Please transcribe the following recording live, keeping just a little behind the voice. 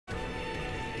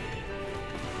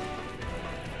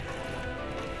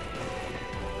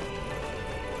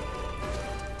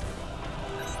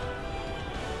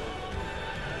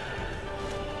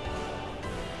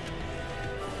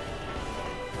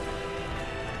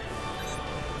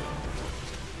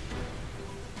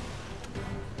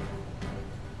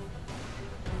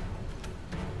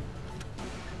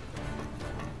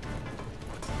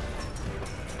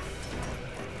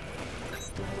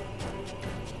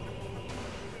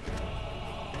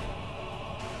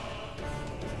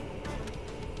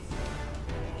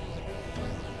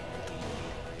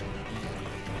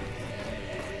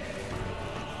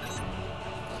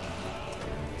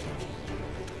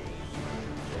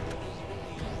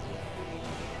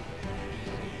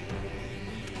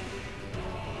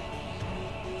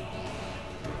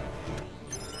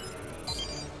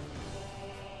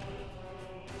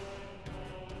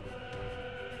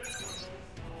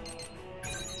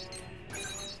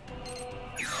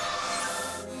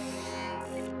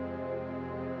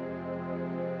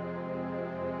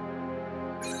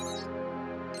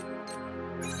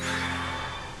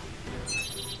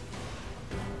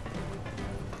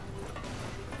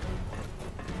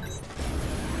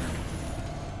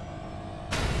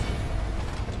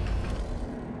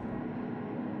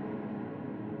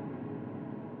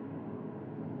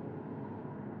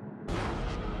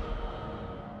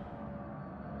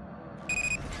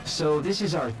So this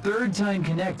is our third time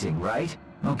connecting, right?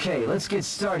 Okay, let's get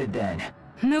started then.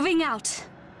 Moving out.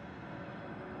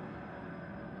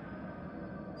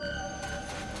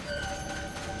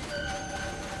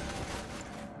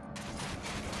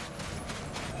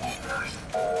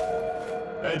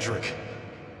 Edric,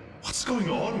 what's going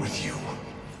on with you?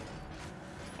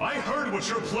 I heard what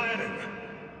you're planning!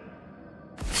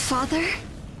 Father?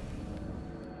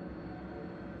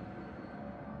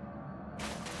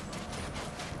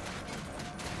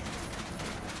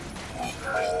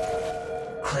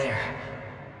 Claire,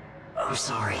 I'm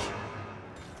sorry.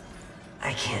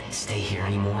 I can't stay here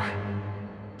anymore.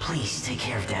 Please take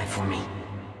care of Dad for me.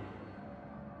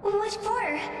 What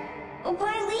for?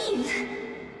 Why leave?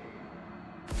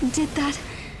 Did that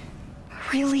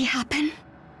really happen?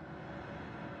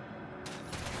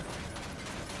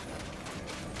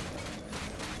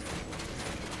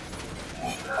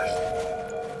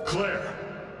 Claire,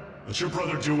 let your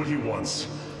brother do what he wants.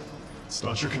 It's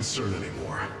not your concern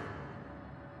anymore.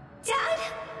 Dad?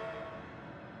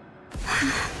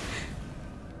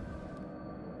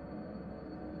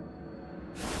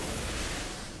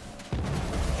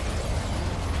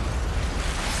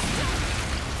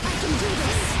 I can do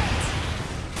this!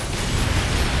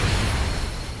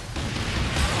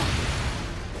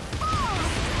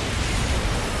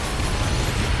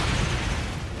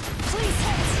 Please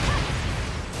hit!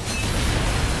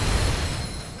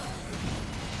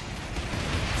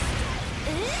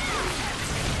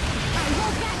 I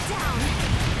won't back down!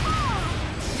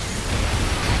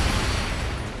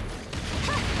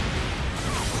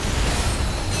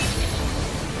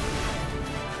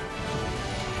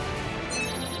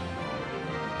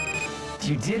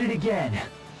 You did it again.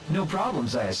 No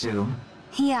problems, I assume.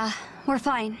 Yeah, we're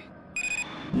fine.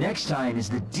 Next time is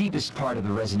the deepest part of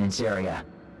the resonance area.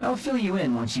 I'll fill you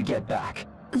in once you get back.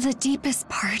 The deepest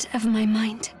part of my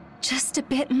mind. Just a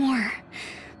bit more.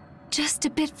 Just a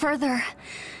bit further.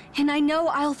 And I know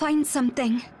I'll find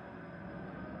something.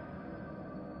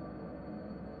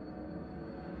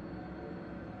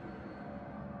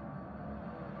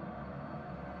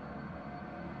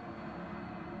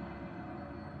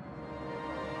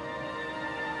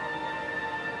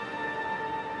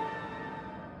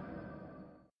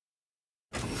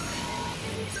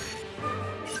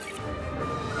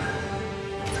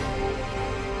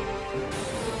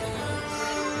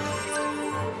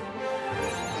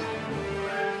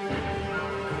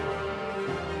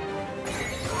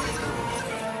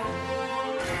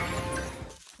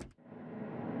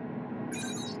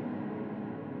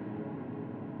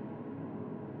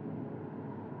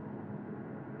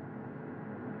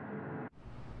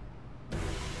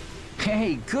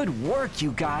 Hey, good work,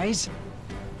 you guys!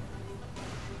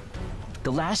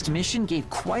 The last mission gave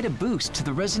quite a boost to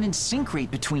the resonance sync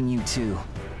rate between you two.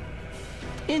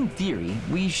 In theory,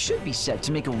 we should be set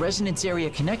to make a resonance area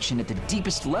connection at the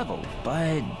deepest level,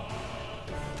 but...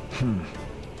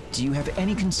 Do you have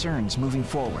any concerns moving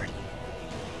forward?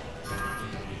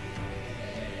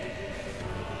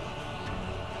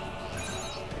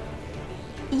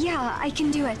 Yeah, I can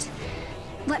do it.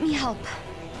 Let me help.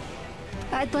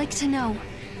 I'd like to know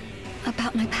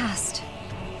about my past.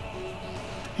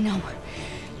 No,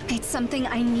 it's something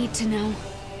I need to know.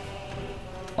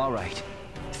 All right.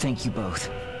 Thank you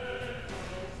both.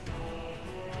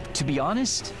 To be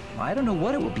honest, I don't know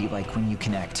what it will be like when you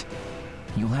connect.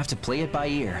 You'll have to play it by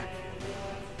ear.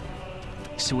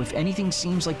 So if anything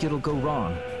seems like it'll go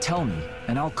wrong, tell me,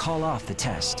 and I'll call off the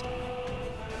test.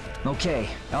 Okay,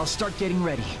 I'll start getting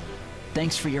ready.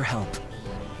 Thanks for your help.